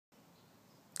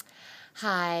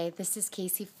Hi, this is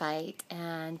Casey Feicht,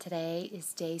 and today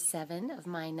is day 7 of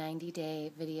my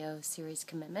 90-day video series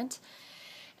commitment.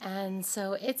 And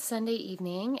so it's Sunday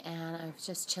evening, and I was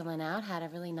just chilling out, had a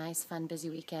really nice, fun, busy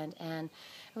weekend, and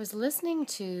I was listening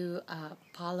to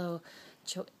Paulo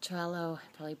Coelho,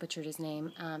 probably butchered his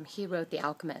name. He wrote The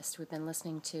Alchemist. We've been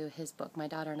listening to his book. My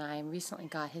daughter and I recently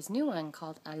got his new one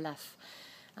called Aleph.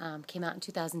 Came out in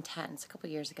 2010, so a couple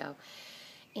years ago.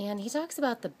 And he talks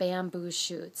about the bamboo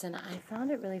shoots, and I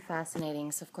found it really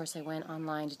fascinating. So, of course, I went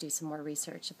online to do some more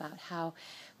research about how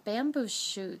bamboo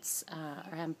shoots,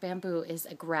 bamboo is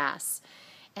a grass,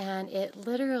 and it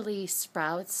literally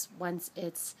sprouts once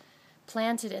it's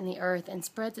planted in the earth and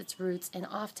spreads its roots, and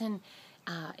often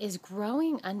is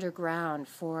growing underground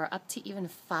for up to even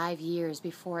 5 years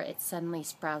before it suddenly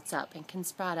sprouts up, and can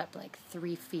sprout up like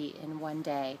 3 feet in one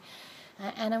day.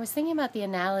 And I was thinking about the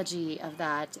analogy of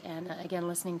that, and again,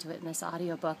 listening to it in this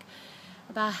audiobook,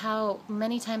 about how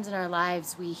many times in our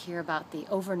lives we hear about the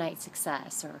overnight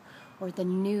success or the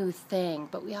new thing,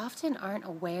 but we often aren't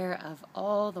aware of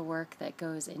all the work that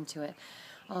goes into it,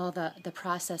 all the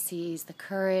processes, the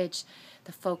courage,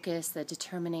 the focus, the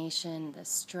determination, the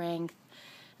strength,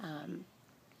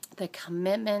 the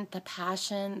commitment, the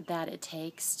passion that it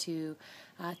takes to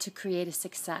create a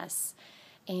success.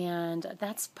 And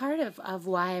that's part of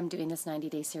why I'm doing this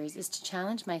 90-day series, is to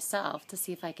challenge myself to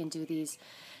see if I can do these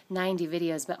 90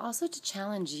 videos, but also to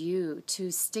challenge you to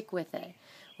stick with it.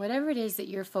 Whatever it is that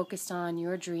you're focused on,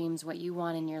 your dreams, what you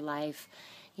want in your life,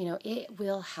 it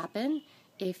will happen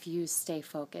if you stay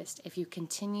focused, if you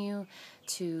continue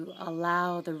to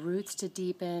allow the roots to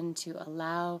deepen, to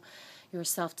allow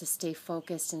yourself to stay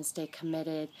focused and stay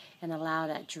committed and allow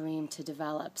that dream to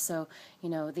develop. So,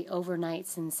 the overnight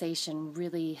sensation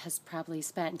really has probably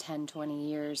spent 10, 20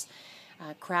 years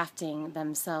crafting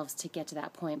themselves to get to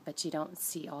that point, but you don't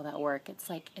see all that work. It's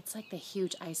like the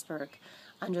huge iceberg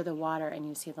under the water, and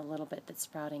you see the little bit that's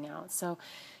sprouting out. So,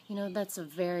 that's a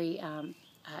very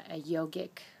a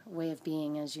yogic way of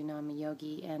being. As you know, I'm a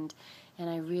yogi, and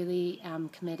I really am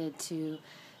committed to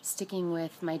sticking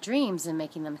with my dreams and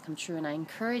making them come true, and I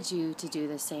encourage you to do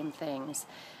the same things.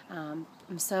 I'm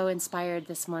so inspired.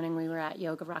 This morning we were at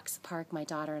Yoga Rocks Park, my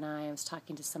daughter and I was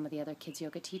talking to some of the other kids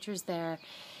yoga teachers there,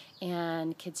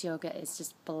 and kids yoga is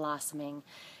just blossoming.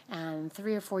 And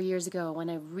 3 or 4 years ago,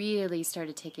 when I really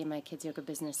started taking my kids yoga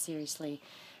business seriously,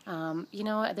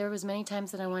 there was many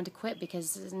times that I wanted to quit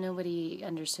because nobody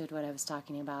understood what I was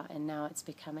talking about, and now it's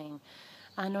becoming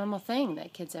a normal thing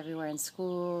that kids everywhere in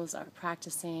schools are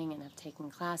practicing and have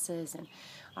taken classes, and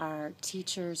our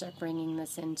teachers are bringing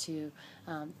this into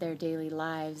their daily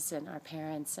lives, and our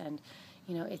parents, and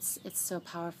it's so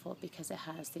powerful because it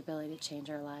has the ability to change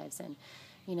our lives. And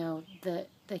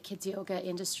the kids yoga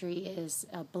industry is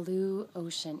a blue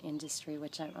ocean industry,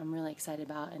 which I'm really excited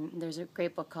about. And there's a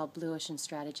great book called Blue Ocean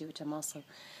Strategy, which I'm also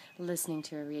listening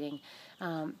to or reading.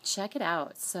 Check it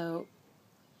out. So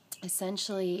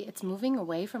essentially, it's moving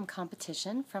away from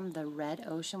competition, from the red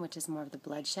ocean, which is more of the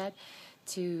bloodshed,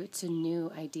 to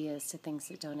new ideas, to things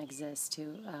that don't exist,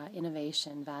 to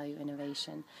innovation, value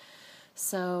innovation.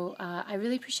 So I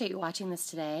really appreciate you watching this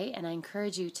today, and I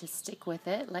encourage you to stick with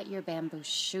it. Let your bamboo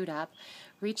shoot up.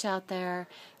 Reach out there.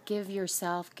 Give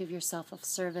yourself of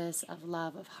service, of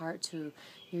love, of heart to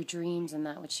your dreams and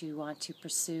that which you want to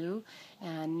pursue,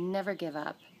 and never give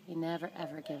up. You never,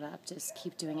 ever give up. Just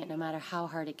keep doing it no matter how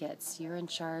hard it gets. You're in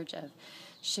charge of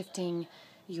shifting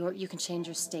you can change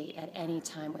your state at any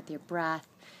time with your breath,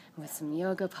 with some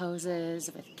yoga poses,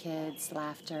 with kids,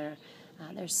 laughter.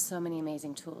 There's so many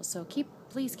amazing tools. So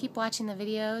please keep watching the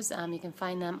videos. You can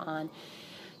find them on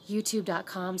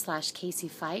youtube.com/Casey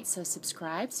Feicht, so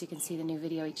subscribe so you can see the new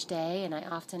video each day. And I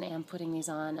often am putting these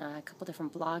on a couple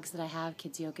different blogs that I have,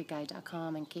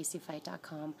 kidsyyogaguide.com and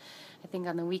caseyfeicht.com. I think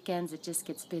on the weekends it just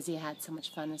gets busy. I had so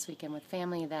much fun this weekend with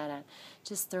family that I'm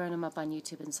just throwing them up on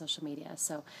YouTube and social media.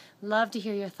 So love to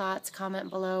hear your thoughts. Comment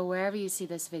below wherever you see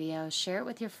this video. Share it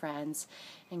with your friends.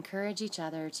 Encourage each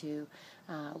other to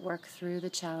work through the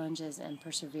challenges and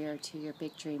persevere to your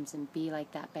big dreams, and be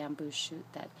like that bamboo shoot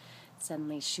that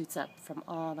suddenly shoots up from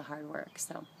all the hard work.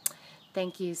 So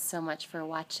thank you so much for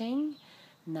watching.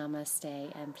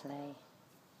 Namaste and play.